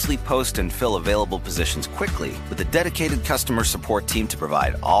seamlessly post and fill available positions quickly with a dedicated customer support team to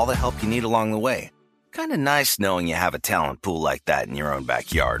provide all the help you need along the way. Kind of nice knowing you have a talent pool like that in your own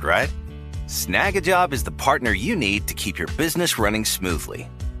backyard, right? Snag a Job is the partner you need to keep your business running smoothly.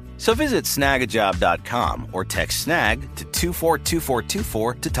 So visit snagajob.com or text snag to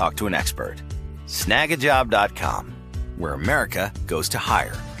 242424 to talk to an expert. Snagajob.com, where America goes to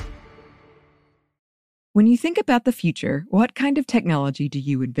hire. When you think about the future, what kind of technology do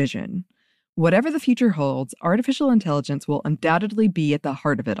you envision? Whatever the future holds, artificial intelligence will undoubtedly be at the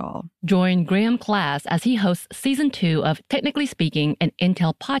heart of it all. Join Graham Class as he hosts Season 2 of Technically Speaking, an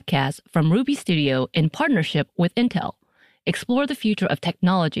Intel podcast from Ruby Studio in partnership with Intel. Explore the future of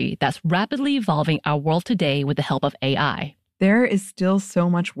technology that's rapidly evolving our world today with the help of AI. There is still so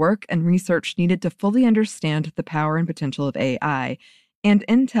much work and research needed to fully understand the power and potential of AI, and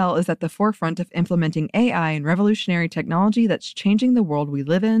Intel is at the forefront of implementing AI and revolutionary technology that's changing the world we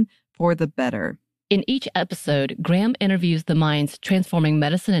live in for the better. In each episode, Graham interviews the minds transforming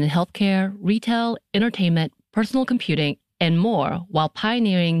medicine and healthcare, retail, entertainment, personal computing, and more, while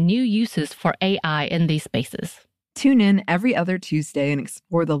pioneering new uses for AI in these spaces. Tune in every other Tuesday and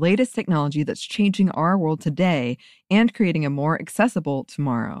explore the latest technology that's changing our world today and creating a more accessible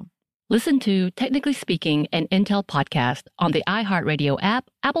tomorrow. Listen to Technically Speaking, an Intel podcast on the iHeartRadio app,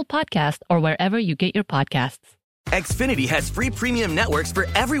 Apple Podcast, or wherever you get your podcasts. Xfinity has free premium networks for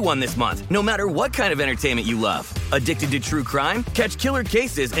everyone this month, no matter what kind of entertainment you love. Addicted to true crime? Catch killer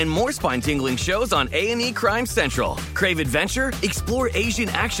cases and more spine-tingling shows on A&E Crime Central. Crave adventure? Explore Asian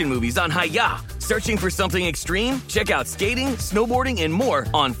action movies on Hi-Ya. Searching for something extreme? Check out skating, snowboarding, and more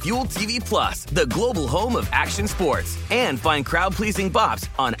on Fuel TV Plus, the global home of action sports. And find crowd-pleasing bops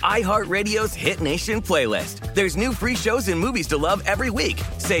on iHeartRadio's Hit Nation playlist. There's new free shows and movies to love every week.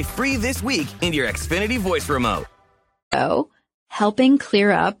 Say free this week in your Xfinity voice remote. Helping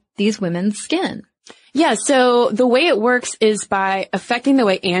clear up these women's skin. Yeah, so the way it works is by affecting the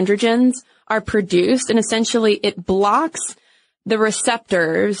way androgens are produced, and essentially it blocks the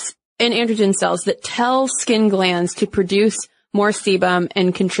receptors in androgen cells that tell skin glands to produce more sebum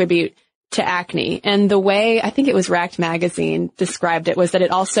and contribute to acne. And the way, I think it was Racked Magazine described it, was that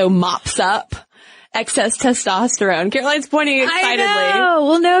it also mops up excess testosterone. Caroline's pointing excitedly. I know.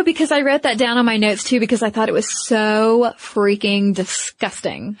 Well, no, because I wrote that down on my notes too, because I thought it was so freaking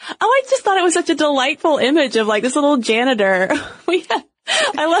disgusting. Oh, I just thought it was such a delightful image of like this little janitor.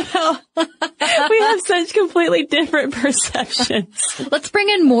 I love how we have such completely different perceptions. Let's bring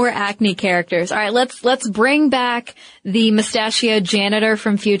in more acne characters. All right, let's bring back the mustachioed janitor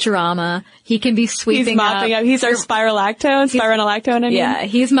from Futurama. He can be sweeping He's mopping up. He's our spironolactone, I mean. Yeah,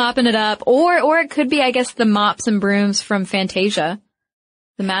 he's mopping it up. Or it could be, I guess, the mops and brooms from Fantasia.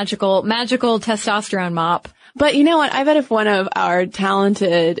 The magical testosterone mop. But you know what? I bet if one of our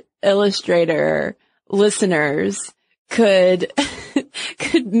talented illustrator listeners could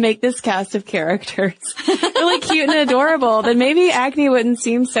make this cast of characters really cute and adorable, then maybe acne wouldn't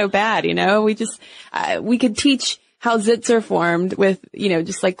seem so bad, you know? We could teach how zits are formed with, you know,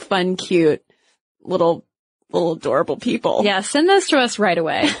 just like fun, cute, little adorable people. Yeah, send those to us right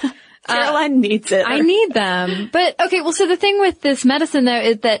away. Caroline needs it. I need them. But, okay, well, so the thing with this medicine, though,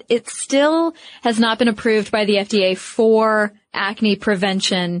 is that it still has not been approved by the FDA for acne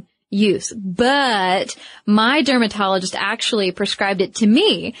prevention use. But my dermatologist actually prescribed it to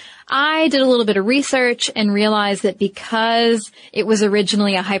me. I did a little bit of research and realized that because it was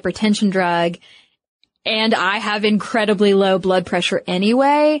originally a hypertension drug, and I have incredibly low blood pressure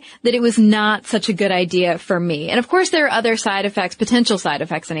anyway, that it was not such a good idea for me. And of course there are other side effects, potential side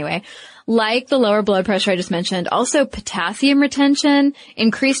effects anyway, like the lower blood pressure I just mentioned, also potassium retention,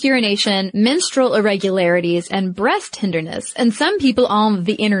 increased urination, menstrual irregularities, and breast tenderness. And some people on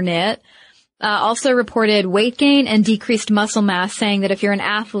the internet also reported weight gain and decreased muscle mass, saying that if you're an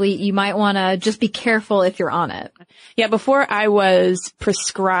athlete, you might want to just be careful if you're on it. Yeah, before I was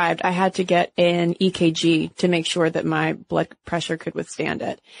prescribed, I had to get an EKG to make sure that my blood pressure could withstand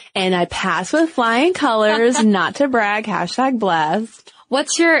it. And I passed with flying colors, not to brag, #blessed.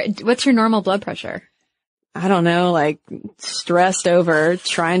 What's your normal blood pressure? I don't know, like stressed over,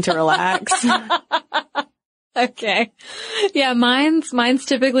 trying to relax. Okay. Yeah, mine's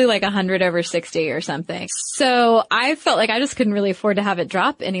typically like 100/60 or something. So I felt like I just couldn't really afford to have it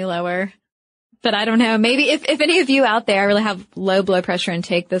drop any lower. But I don't know. Maybe if any of you out there really have low blood pressure and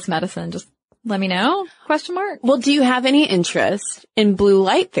take this medicine, just let me know? ? Well, do you have any interest in blue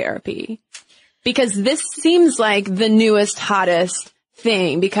light therapy? Because this seems like the newest, hottest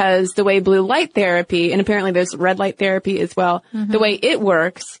thing, because the way blue light therapy, and apparently there's red light therapy as well, the way it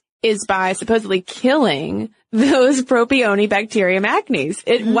works is by supposedly killing those Propionibacterium acnes.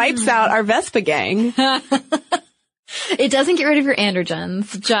 It wipes out our Vespa gang. It doesn't get rid of your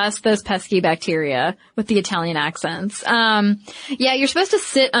androgens, just those pesky bacteria with the Italian accents. Yeah, you're supposed to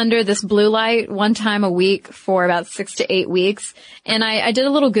sit under this blue light one time a week for about 6 to 8 weeks. And I did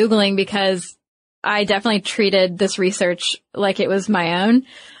a little Googling because I definitely treated this research like it was my own,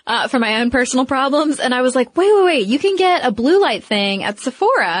 for my own personal problems. And I was like, wait, you can get a blue light thing at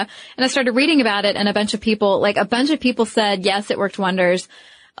Sephora. And I started reading about it, and a bunch of people said, yes, it worked wonders.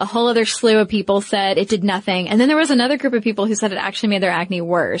 A whole other slew of people said it did nothing. And then there was another group of people who said it actually made their acne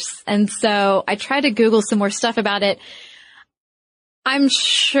worse. And so I tried to Google some more stuff about it. I'm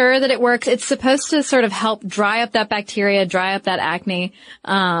sure that it works. It's supposed to sort of help dry up that bacteria, dry up that acne.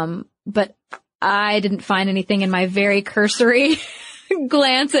 But I didn't find anything in my very cursory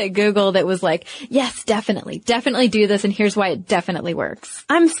glance at Google that was like, yes, definitely do this, and here's why it definitely works.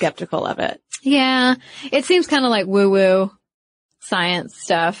 I'm skeptical of it. Yeah, it seems kind of like woo-woo science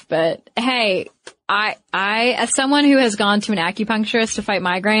stuff, but hey, I, as someone who has gone to an acupuncturist to fight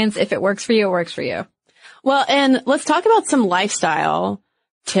migraines, if it works for you, it works for you. Well, and let's talk about some lifestyle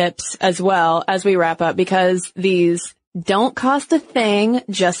tips as well as we wrap up, because these don't cost a thing,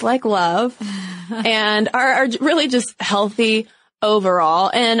 just like love, and are really just healthy overall.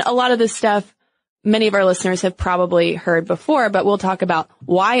 And a lot of this stuff, many of our listeners have probably heard before, but we'll talk about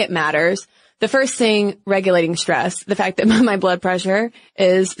why it matters. The first thing, regulating stress. The fact that my blood pressure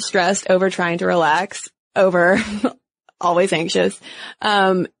is stressed over trying to relax over always anxious,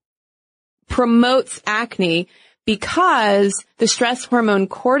 promotes acne because the stress hormone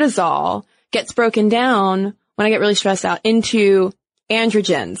cortisol gets broken down when I get really stressed out into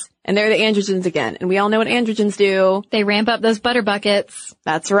androgens. And they're the androgens again. And we all know what androgens do. They ramp up those butter buckets.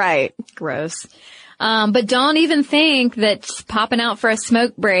 That's right. Gross. But don't even think that popping out for a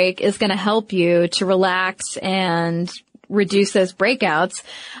smoke break is going to help you to relax and reduce those breakouts.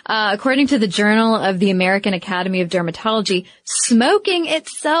 According to the Journal of the American Academy of Dermatology, smoking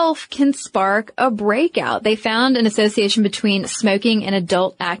itself can spark a breakout. They found an association between smoking and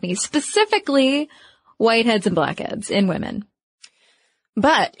adult acne, specifically whiteheads and blackheads in women.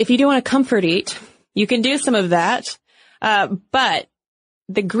 But if you do want to comfort eat, you can do some of that. But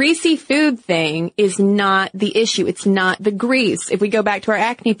the greasy food thing is not the issue. It's not the grease. If we go back to our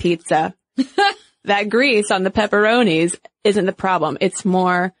acne pizza, that grease on the pepperonis isn't the problem. It's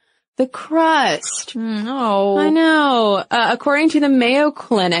more the crust. No. I know. According to the Mayo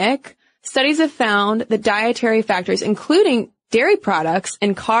Clinic, studies have found that dietary factors, including dairy products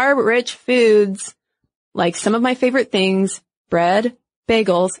and carb-rich foods, like some of my favorite things, bread,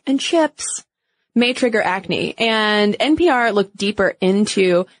 bagels, and chips, may trigger acne. And NPR looked deeper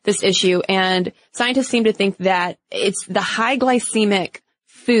into this issue, and scientists seem to think that it's the high glycemic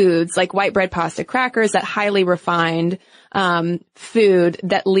foods like white bread, pasta, crackers, that highly refined food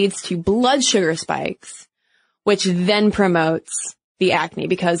that leads to blood sugar spikes, which then promotes the acne,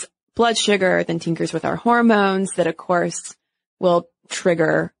 because blood sugar then tinkers with our hormones that, of course, will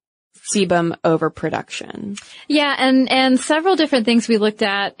trigger sebum overproduction. Yeah, and several different things we looked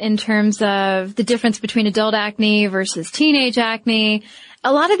at in terms of the difference between adult acne versus teenage acne.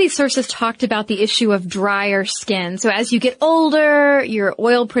 A lot of these sources talked about the issue of drier skin. So as you get older, your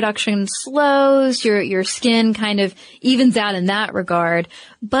oil production slows, your skin kind of evens out in that regard.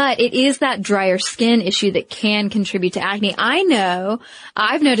 But it is that drier skin issue that can contribute to acne. I know,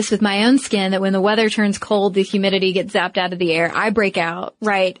 I've noticed with my own skin that when the weather turns cold, the humidity gets zapped out of the air, I break out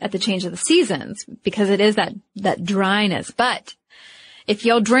right at the change of the seasons because it is that dryness. But if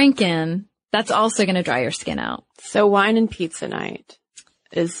you're drinking, that's also going to dry your skin out. So wine and pizza night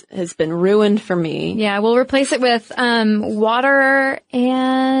has been ruined for me. Yeah, we'll replace it with water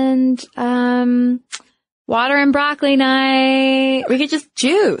and broccoli night. We could just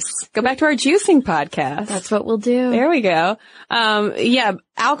juice. Go back to our juicing podcast. That's what we'll do. There we go. Yeah,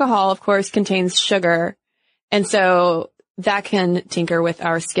 alcohol, of course, contains sugar. And so that can tinker with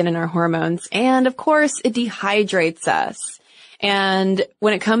our skin and our hormones. And of course, it dehydrates us. And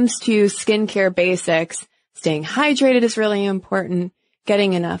when it comes to skincare basics, staying hydrated is really important.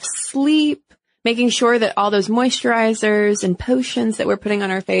 Getting enough sleep, making sure that all those moisturizers and potions that we're putting on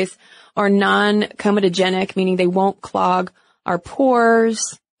our face are non-comedogenic, meaning they won't clog our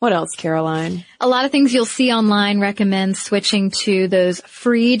pores. What else, Caroline? A lot of things you'll see online recommend switching to those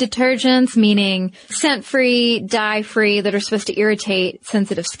free detergents, meaning scent-free, dye-free, that are supposed to irritate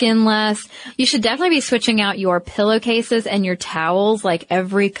sensitive skin less. You should definitely be switching out your pillowcases and your towels like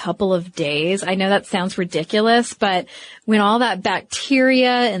every couple of days. I know that sounds ridiculous, but when all that bacteria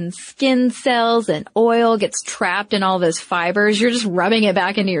and skin cells and oil gets trapped in all those fibers, you're just rubbing it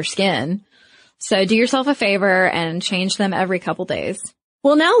back into your skin. So do yourself a favor and change them every couple days.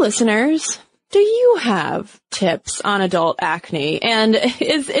 Well, now, listeners, do you have tips on adult acne? And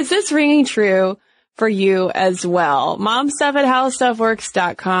is this ringing true for you as well?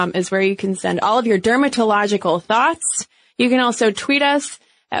 momstuff@howstuffworks.com is where you can send all of your dermatological thoughts. You can also tweet us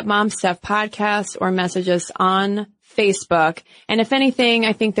at momstuffpodcast or message us on Facebook. And if anything,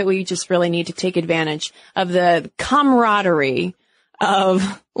 I think that we just really need to take advantage of the camaraderie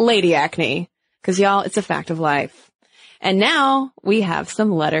of lady acne, because y'all, it's a fact of life. And now we have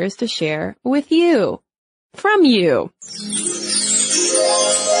some letters to share with you. From you.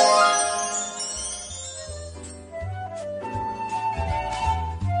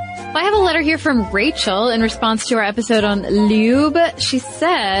 I have a letter here from Rachel in response to our episode on lube. She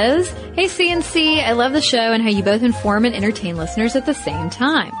says, "Hey CNC, I love the show and how you both inform and entertain listeners at the same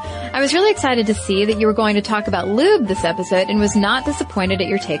time. I was really excited to see that you were going to talk about lube this episode and was not disappointed at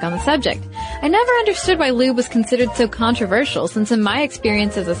your take on the subject. I never understood why lube was considered so controversial, since in my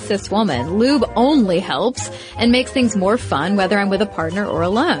experience as a cis woman, lube only helps and makes things more fun whether I'm with a partner or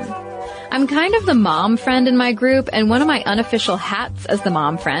alone. I'm kind of the mom friend in my group, and one of my unofficial hats as the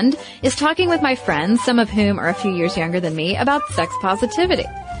mom friend is talking with my friends, some of whom are a few years younger than me, about sex positivity.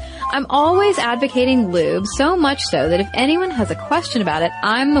 I'm always advocating lube, so much so that if anyone has a question about it,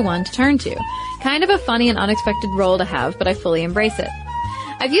 I'm the one to turn to. Kind of a funny and unexpected role to have, but I fully embrace it.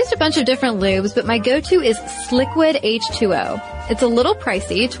 I've used a bunch of different lubes, but my go-to is Sliquid H2O. It's a little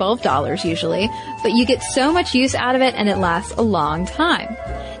pricey, $12 usually, but you get so much use out of it and it lasts a long time.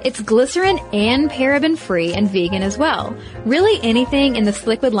 It's glycerin and paraben free and vegan as well. Really anything in the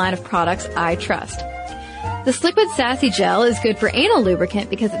Sliquid line of products I trust. The Sliquid Sassy Gel is good for anal lubricant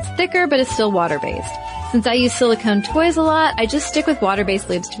because it's thicker but is still water-based. Since I use silicone toys a lot, I just stick with water-based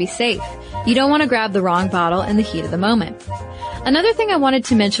lubes to be safe. You don't want to grab the wrong bottle in the heat of the moment. Another thing I wanted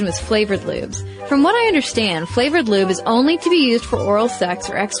to mention was flavored lubes. From what I understand, flavored lube is only to be used for oral sex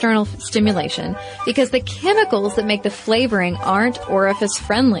or external stimulation because the chemicals that make the flavoring aren't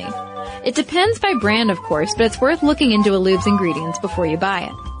orifice-friendly. It depends by brand, of course, but it's worth looking into a lube's ingredients before you buy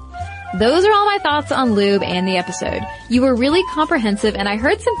it. Those are all my thoughts on lube and the episode. You were really comprehensive and I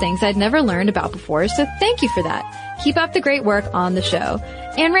heard some things I'd never learned about before, so thank you for that. Keep up the great work on the show.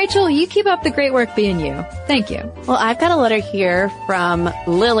 And Rachel, you keep up the great work being you. Thank you. Well, I've got a letter here from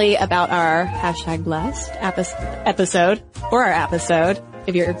Lily about our #blessed episode, or our episode,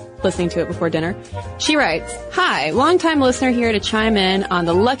 if you're listening to it before dinner. She writes, "Hi, longtime listener here to chime in on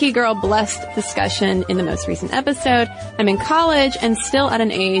the Lucky Girl Blessed discussion in the most recent episode. I'm in college and still at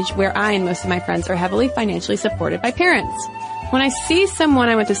an age where I and most of my friends are heavily financially supported by parents. When I see someone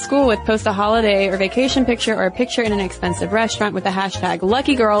I went to school with post a holiday or vacation picture or a picture in an expensive restaurant with the hashtag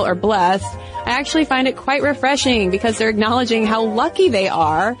Lucky Girl or Blessed, I actually find it quite refreshing because they're acknowledging how lucky they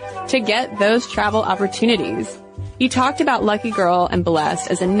are to get those travel opportunities. You talked about Lucky Girl and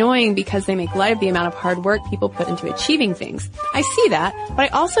Blessed as annoying because they make light of the amount of hard work people put into achieving things. I see that, but I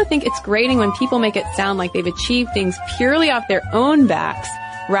also think it's grating when people make it sound like they've achieved things purely off their own backs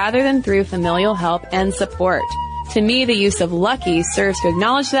rather than through familial help and support. To me, the use of lucky serves to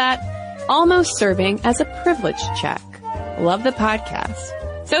acknowledge that, almost serving as a privilege check. Love the podcast."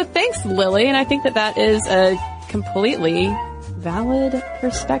 So thanks, Lily, and I think that that is a completely valid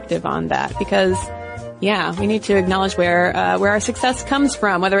perspective on that because, yeah, we need to acknowledge where our success comes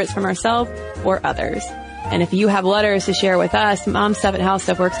from, whether it's from ourselves or others. And if you have letters to share with us,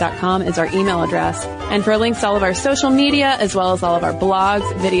 momstuff@howstuffworks.com is our email address. And for links to all of our social media, as well as all of our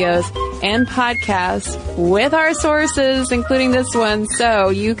blogs, videos, and podcasts with our sources, including this one, so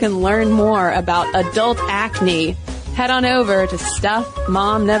you can learn more about adult acne, head on over to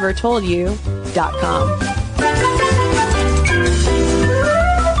stuffmomnevertoldyou.com.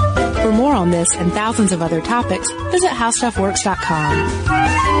 For more on this and thousands of other topics, visit howstuffworks.com.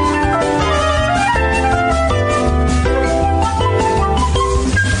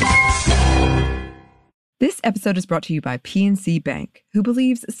 This episode is brought to you by PNC Bank, who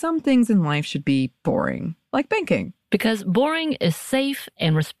believes some things in life should be boring, like banking. Because boring is safe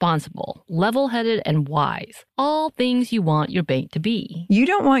and responsible, level-headed and wise. All things you want your bank to be. You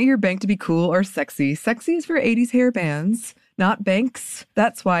don't want your bank to be cool or sexy. Sexy is for 80s hair bands, not banks.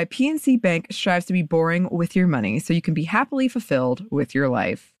 That's why PNC Bank strives to be boring with your money so you can be happily fulfilled with your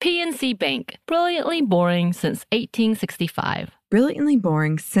life. PNC Bank, brilliantly boring since 1865. Brilliantly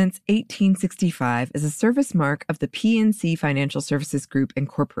Boring Since 1865 is a service mark of the PNC Financial Services Group,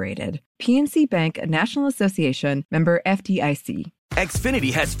 Incorporated. PNC Bank, a National Association, member FDIC.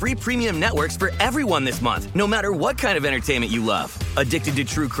 Xfinity has free premium networks for everyone this month, no matter what kind of entertainment you love. Addicted to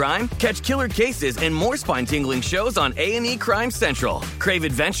true crime? Catch killer cases and more spine-tingling shows on A&E Crime Central. Crave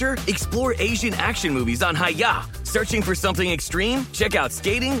adventure? Explore Asian action movies on Hi-Ya. Searching for something extreme? Check out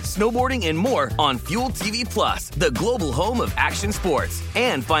skating, snowboarding, and more on Fuel TV Plus, the global home of action sports.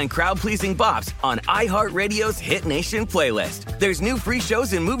 And find crowd-pleasing bops on iHeartRadio's Hit Nation playlist. There's new free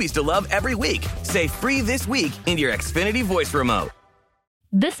shows and movies to love every week. Say free this week in your Xfinity voice remote.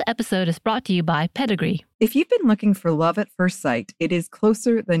 This episode is brought to you by Pedigree. If you've been looking for love at first sight, it is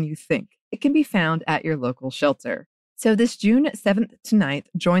closer than you think. It can be found at your local shelter. So this June 7th to 9th,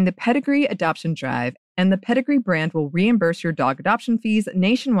 join the Pedigree Adoption Drive, and the Pedigree brand will reimburse your dog adoption fees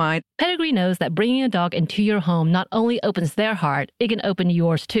nationwide. Pedigree knows that bringing a dog into your home not only opens their heart, it can open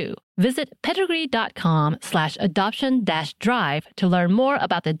yours too. Visit pedigree.com/adoption-drive to learn more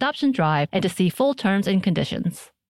about the adoption drive and to see full terms and conditions.